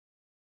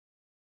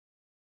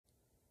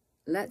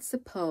let's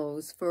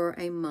suppose for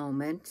a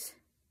moment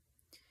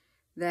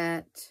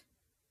that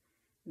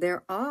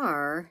there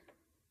are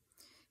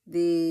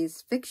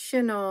these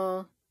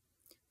fictional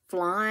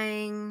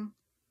flying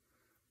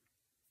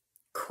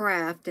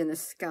craft in the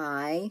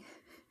sky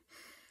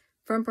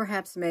from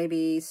perhaps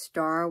maybe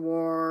Star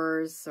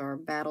Wars or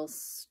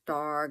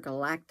Battlestar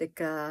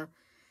Galactica,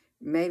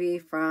 maybe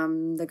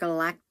from the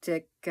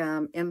Galactic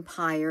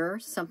Empire,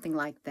 something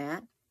like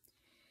that.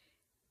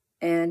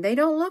 And they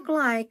don't look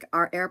like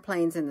our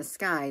airplanes in the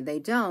sky. They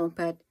don't,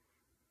 but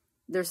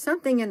there's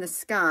something in the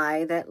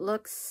sky that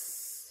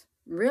looks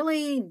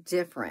really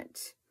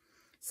different.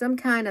 Some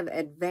kind of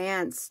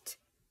advanced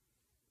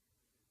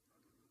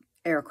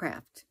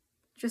aircraft.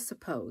 Just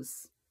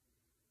suppose.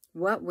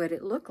 What would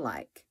it look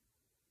like?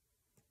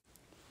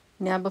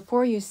 Now,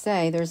 before you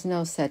say there's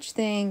no such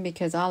thing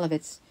because all of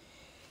it's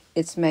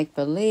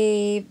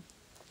make-believe,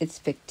 it's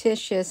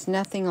fictitious,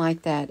 nothing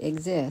like that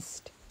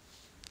exists.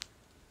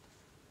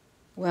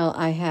 Well,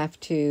 I have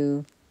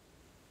to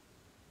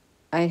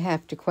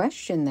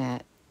question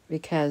that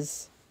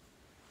because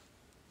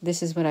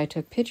this is what I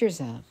took pictures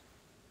of.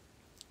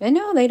 And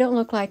no, they don't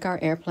look like our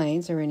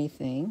airplanes or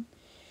anything.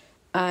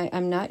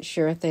 I'm not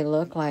sure if they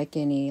look like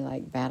any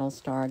like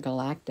Battlestar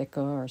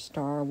Galactica or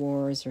Star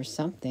Wars or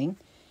something.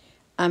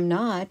 I'm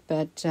not,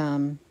 but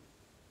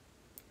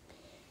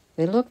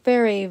they look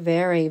very,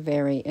 very,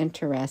 very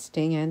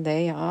interesting, and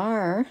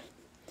they're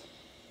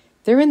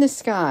in the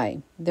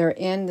sky. They're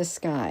in the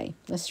sky.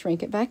 Let's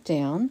shrink it back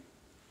down.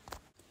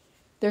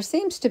 There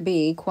seems to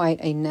be quite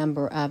a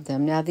number of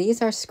them. Now,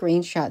 these are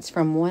screenshots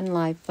from one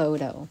live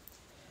photo.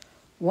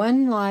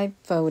 One live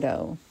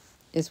photo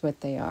is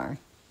what they are.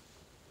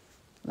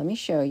 Let me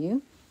show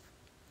you.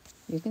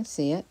 You can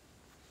see it.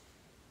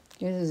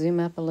 Just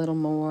zoom up a little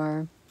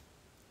more.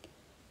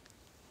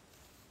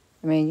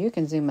 I mean, you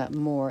can zoom up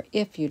more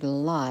if you'd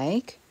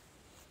like.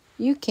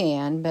 You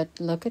can, but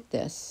look at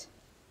this.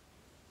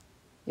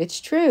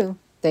 It's true.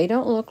 They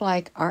don't look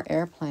like our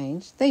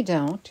airplanes. They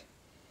don't.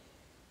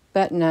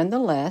 But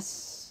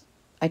nonetheless,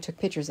 I took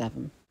pictures of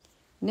them.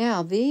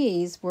 Now,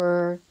 these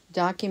were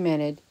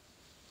documented.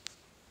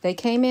 They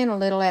came in a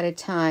little at a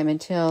time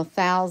until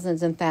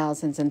thousands and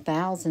thousands and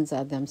thousands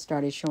of them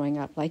started showing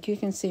up. Like you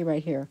can see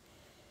right here.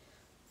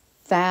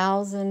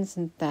 Thousands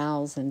and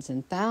thousands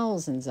and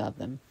thousands of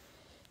them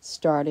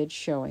started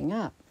showing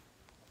up.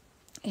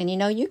 And you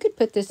know, you could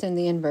put this in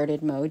the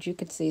inverted mode. You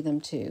could see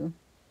them too.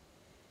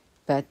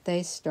 But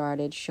they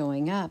started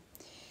showing up.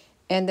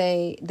 And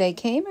they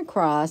came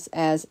across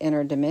as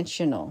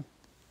interdimensional.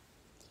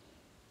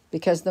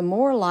 Because the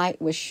more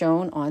light was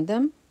shown on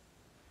them,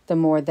 the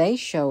more they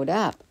showed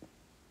up.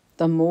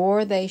 The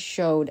more they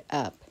showed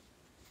up.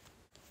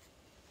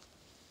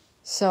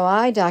 So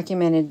I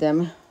documented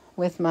them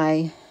with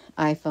my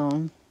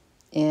iPhone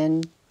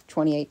in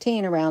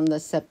 2018. Around the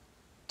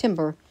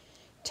September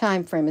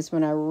time frame is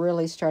when I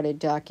really started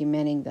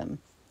documenting them.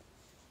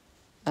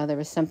 There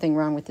was something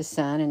wrong with the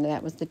sun, and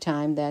that was the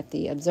time that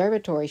the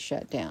observatory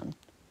shut down.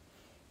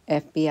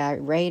 FBI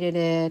raided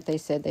it. They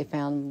said they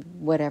found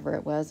whatever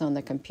it was on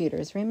the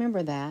computers.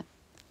 Remember that?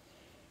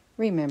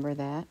 Remember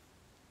that?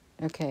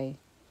 Okay.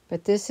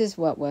 But this is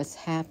what was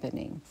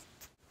happening.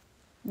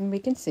 And we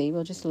can see.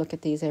 We'll just look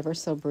at these ever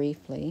so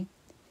briefly.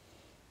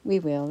 We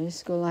will.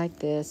 Just go like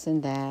this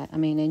and that. I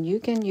mean, and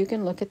you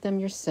can look at them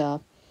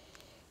yourself.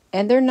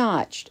 And they're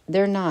notched.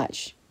 They're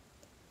notched.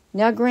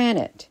 Now,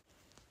 granted,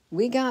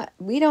 we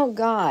don't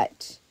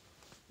got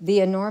the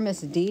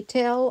enormous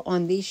detail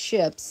on these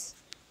ships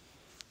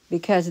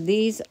because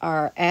these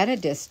are at a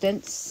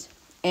distance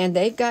and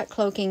they've got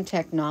cloaking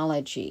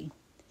technology.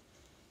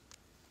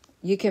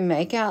 You can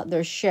make out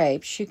their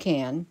shapes, you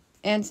can.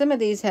 And some of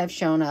these have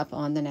shown up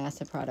on the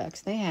NASA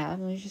products. They have.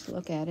 Let me just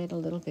look at it a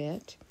little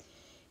bit.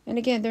 And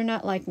again, they're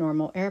not like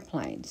normal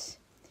airplanes.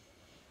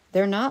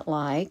 They're not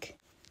like,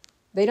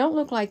 they don't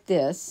look like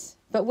this.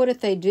 But what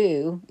if they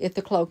do if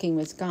the cloaking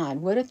was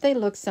gone? What if they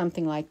look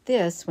something like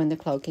this when the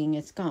cloaking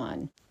is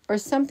gone? Or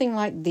something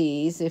like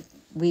these if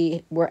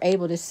we were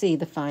able to see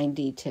the fine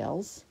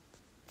details.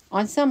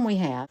 On some we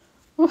have.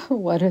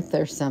 What if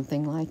there's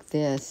something like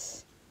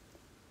this?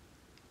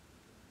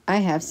 I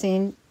have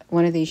seen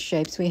one of these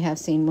shapes. We have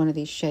seen one of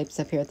these shapes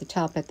up here at the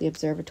top at the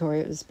observatory.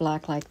 It was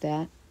black like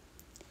that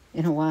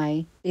in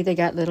Hawaii. See, they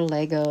got little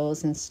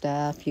Legos and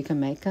stuff. You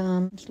can make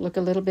them. Just look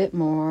a little bit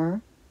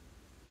more.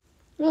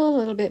 A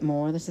little bit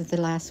more. This is the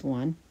last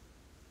one.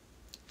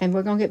 And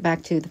we're going to get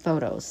back to the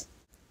photos.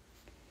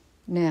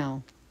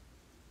 Now,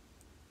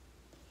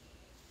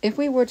 if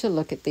we were to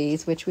look at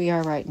these, which we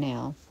are right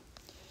now,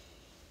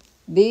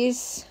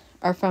 these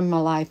are from my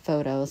live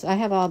photos. I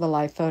have all the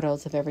live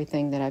photos of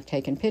everything that I've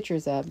taken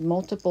pictures of.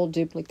 Multiple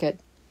duplicate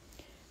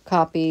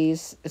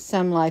copies.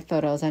 Some live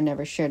photos I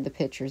never shared the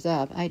pictures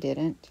of. I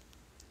didn't.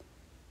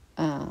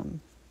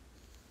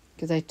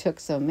 Because I took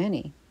so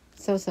many.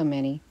 So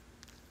many.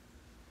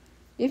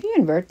 If you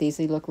invert these,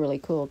 they look really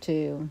cool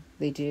too.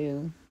 They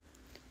do.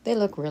 They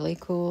look really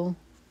cool.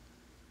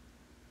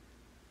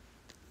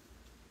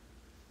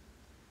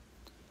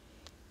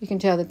 You can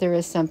tell that there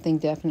is something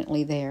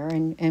definitely there.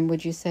 And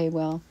would you say,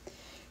 well,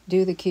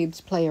 do the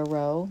cubes play a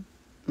role?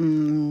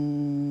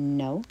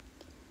 No.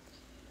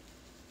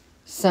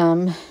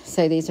 Some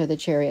say these are the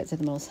chariots of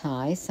the Most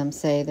High. Some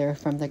say they're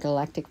from the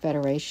Galactic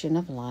Federation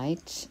of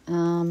Light.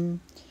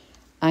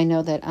 I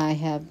know that I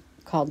have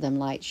called them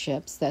light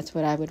ships. That's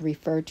what I would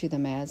refer to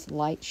them as,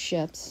 light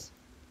ships.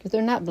 Because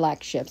they're not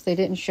black ships. They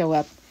didn't show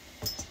up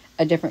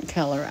a different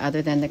color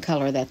other than the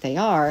color that they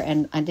are.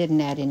 And I didn't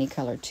add any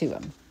color to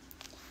them.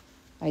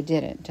 I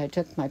didn't. I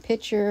took my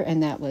picture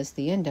and that was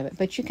the end of it.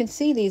 But you can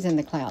see these in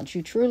the clouds.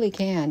 You truly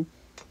can.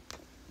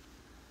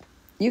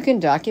 You can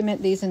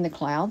document these in the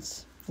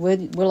clouds.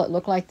 Will it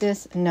look like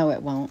this? No,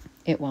 it won't.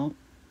 It won't.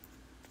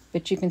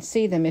 But you can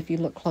see them if you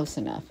look close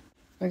enough.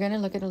 We're going to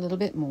look at a little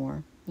bit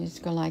more. You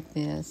just go like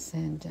this.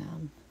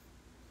 And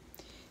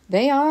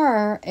they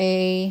are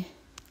a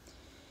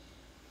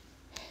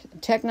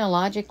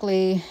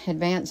technologically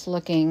advanced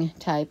looking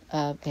type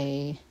of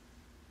a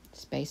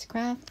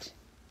spacecraft.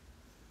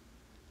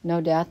 No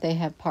doubt they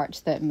have parts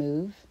that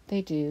move.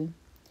 They do.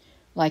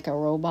 Like a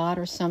robot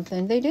or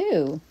something. They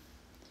do.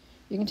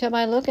 You can tell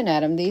by looking at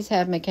them. These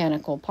have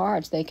mechanical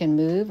parts. They can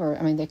move, or,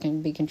 I mean, they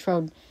can be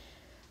controlled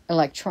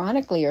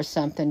electronically or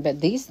something. But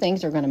these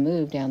things are going to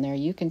move down there.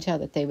 You can tell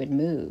that they would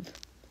move.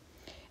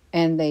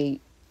 And they,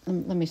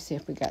 let me see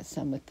if we got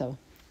some with the,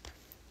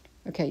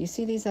 okay, you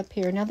see these up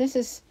here? Now this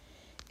is,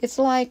 it's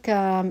like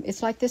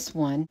this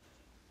one.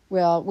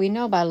 Well, we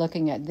know by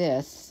looking at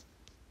this,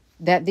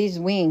 that these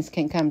wings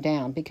can come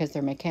down because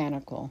they're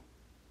mechanical.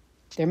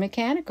 They're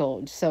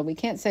mechanical. So we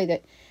can't say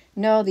that,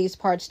 no, these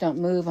parts don't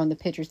move on the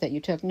pictures that you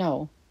took.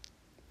 No.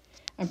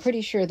 I'm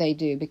pretty sure they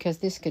do because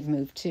this could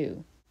move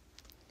too.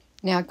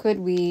 Now, could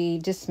we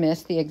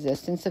dismiss the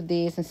existence of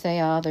these and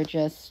say, oh, they're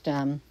just,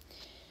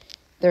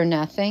 they're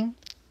nothing?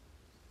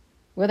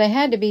 Well, they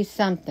had to be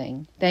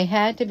something. They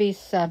had to be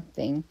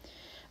something.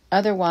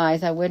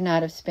 Otherwise, I would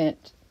not have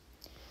spent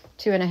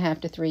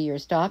 2.5 to 3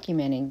 years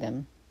documenting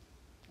them.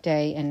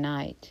 Day and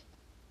night.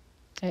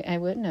 I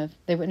wouldn't have.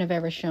 They wouldn't have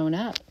ever shown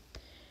up.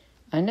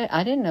 I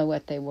didn't know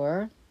what they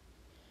were.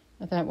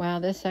 I thought, wow,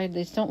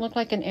 these don't look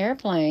like an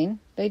airplane.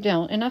 They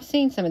don't. And I've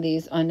seen some of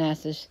these on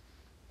NASA's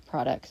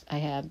products. I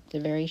have the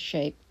very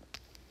shape.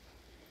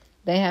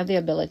 They have the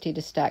ability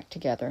to stack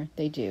together.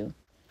 They do.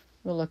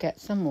 We'll look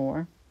at some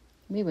more.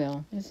 We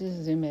will. Let's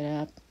just zoom it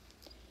up.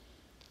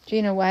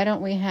 Gina, why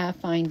don't we have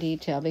fine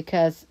detail?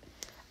 Because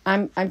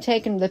I'm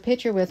taking the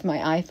picture with my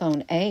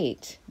iPhone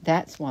 8.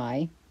 That's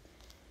why.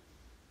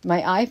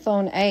 My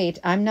iPhone 8,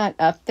 I'm not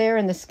up there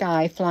in the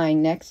sky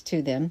flying next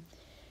to them.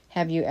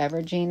 Have you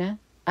ever, Gina?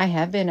 I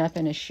have been up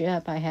in a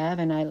ship. I have,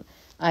 and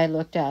I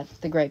looked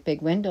at the great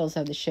big windows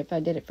of the ship.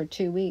 I did it for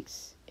 2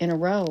 weeks in a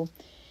row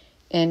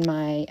in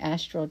my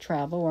astral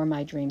travel or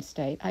my dream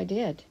state. I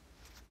did.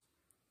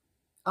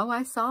 Oh,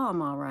 I saw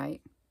them all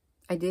right.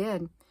 I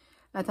did.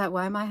 I thought,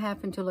 why am I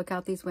having to look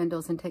out these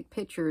windows and take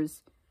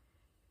pictures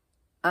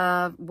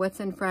of what's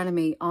in front of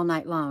me all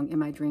night long in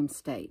my dream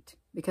state?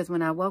 Because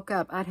when I woke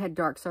up, I'd had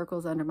dark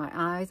circles under my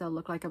eyes. I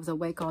looked like I was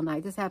awake all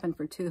night. This happened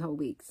for 2 whole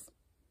weeks.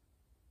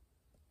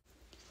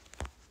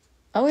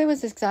 Oh, it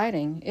was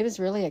exciting. It was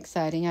really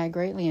exciting. I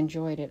greatly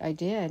enjoyed it. I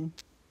did.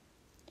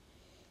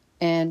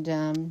 And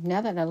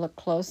now that I look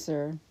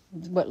closer,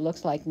 what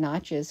looks like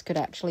notches could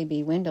actually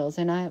be windows.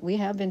 And we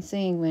have been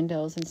seeing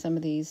windows in some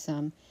of these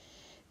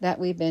that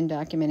we've been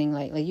documenting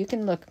lately. You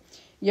can look,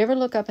 you ever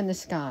look up in the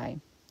sky,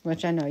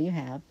 which I know you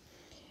have,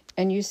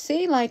 and you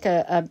see like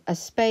a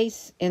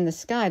space in the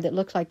sky that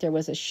looks like there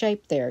was a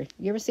shape there.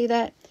 You ever see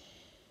that?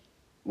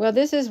 Well,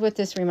 this is what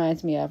this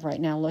reminds me of right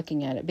now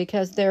looking at it,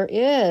 because there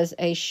is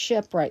a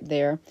ship right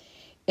there,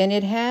 and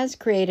it has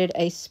created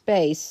a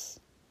space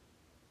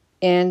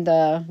in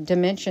the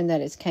dimension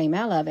that it came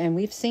out of, and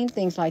we've seen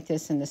things like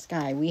this in the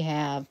sky. We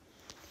have.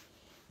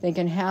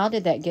 Thinking, how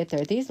did that get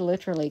there? These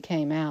literally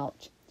came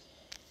out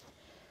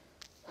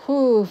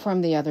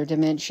from the other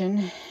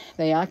dimension.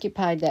 They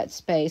occupied that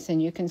space,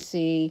 and you can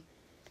see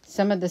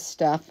some of the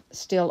stuff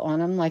still on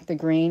them, like the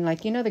green.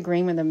 Like, you know, the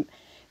green when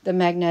the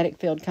magnetic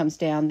field comes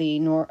down, the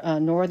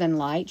northern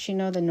lights, you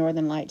know, the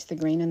northern lights, the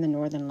green and the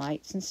northern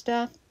lights and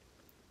stuff.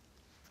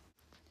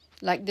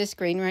 Like this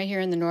green right here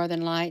in the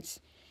northern lights.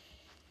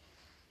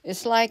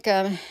 It's like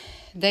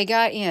they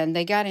got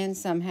in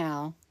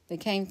somehow. They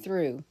came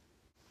through.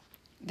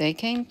 They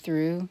came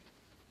through.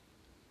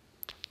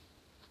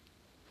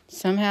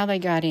 Somehow they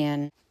got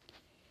in.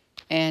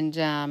 And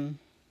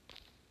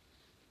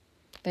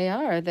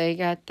they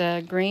got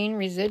the green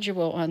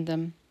residual on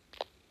them.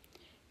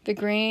 The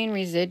green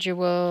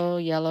residual,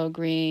 yellow,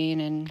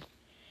 green, and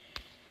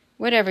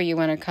whatever you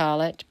want to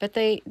call it. But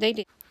they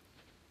did.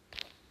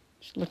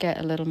 Just look at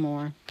a little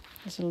more.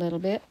 Just a little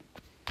bit.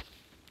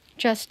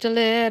 Just a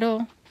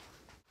little.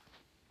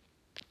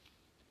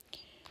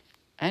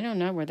 I don't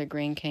know where the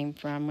green came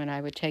from when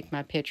I would take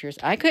my pictures.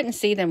 I couldn't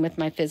see them with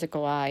my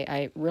physical eye.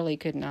 I really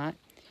could not.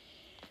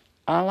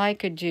 All I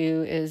could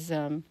do is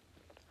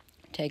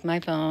take my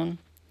phone,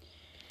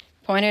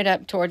 point it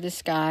up toward the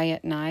sky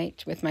at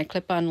night with my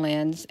clip-on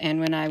lens, and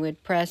when I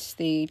would press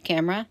the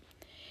camera,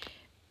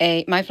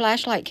 my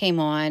flashlight came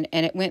on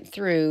and it went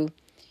through,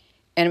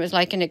 and it was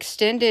like an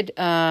extended,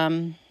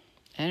 I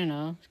don't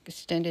know,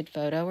 extended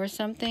photo or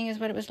something is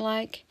what it was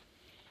like.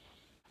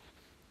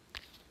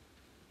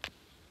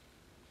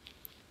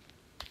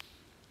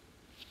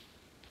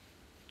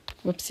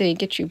 Whoopsie,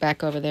 get you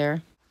back over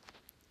there.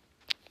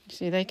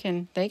 See, they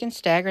can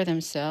stagger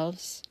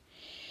themselves.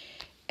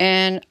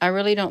 And I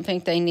really don't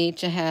think they need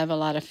to have a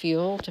lot of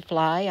fuel to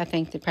fly. I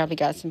think they probably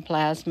got some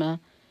plasma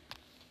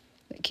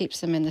that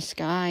keeps them in the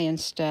sky and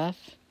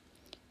stuff.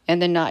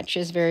 And the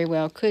notches very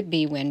well could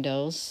be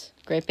windows,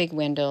 great big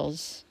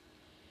windows.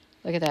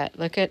 Look at that.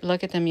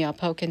 Look at them, y'all,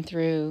 poking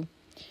through.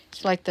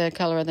 It's like the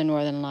color of the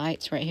northern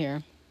lights right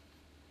here.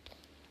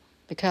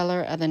 The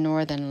color of the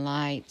northern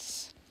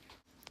lights.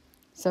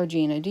 So,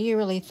 Gina, do you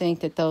really think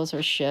that those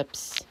are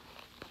ships?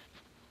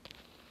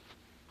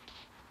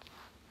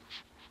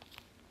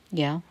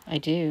 Yeah, I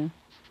do.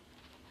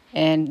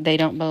 And they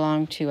don't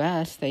belong to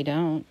us. They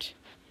don't.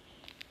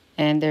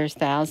 And there's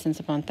thousands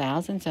upon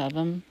thousands of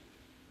them.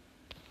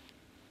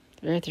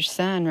 There's their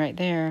sun right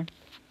there.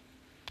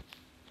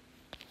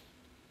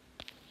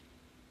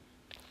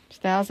 There's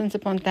thousands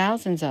upon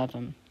thousands of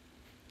them.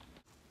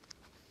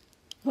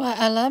 Well,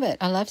 I love it.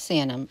 I love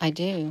seeing them. I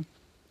do.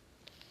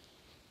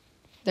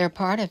 They're a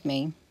part of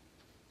me.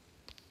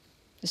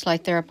 Just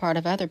like they're a part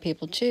of other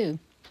people, too.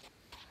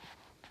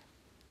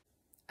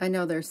 I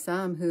know there's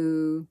some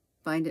who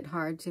find it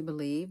hard to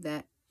believe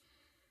that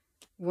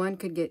one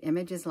could get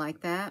images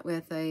like that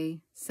with a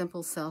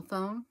simple cell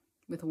phone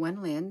with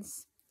one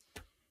lens,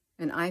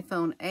 an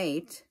iPhone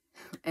 8,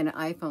 and an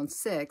iPhone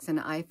 6, and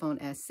an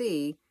iPhone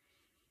SE,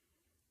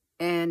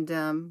 and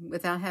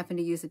without having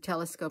to use a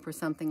telescope or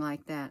something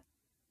like that.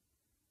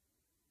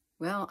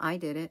 Well, I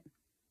did it.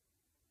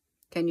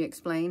 Can you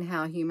explain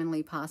how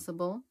humanly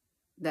possible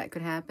that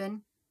could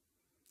happen?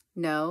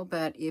 No,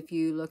 but if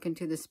you look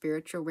into the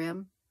spiritual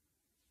realm,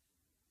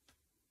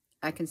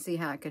 I can see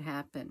how it could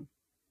happen.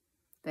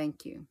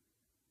 Thank you.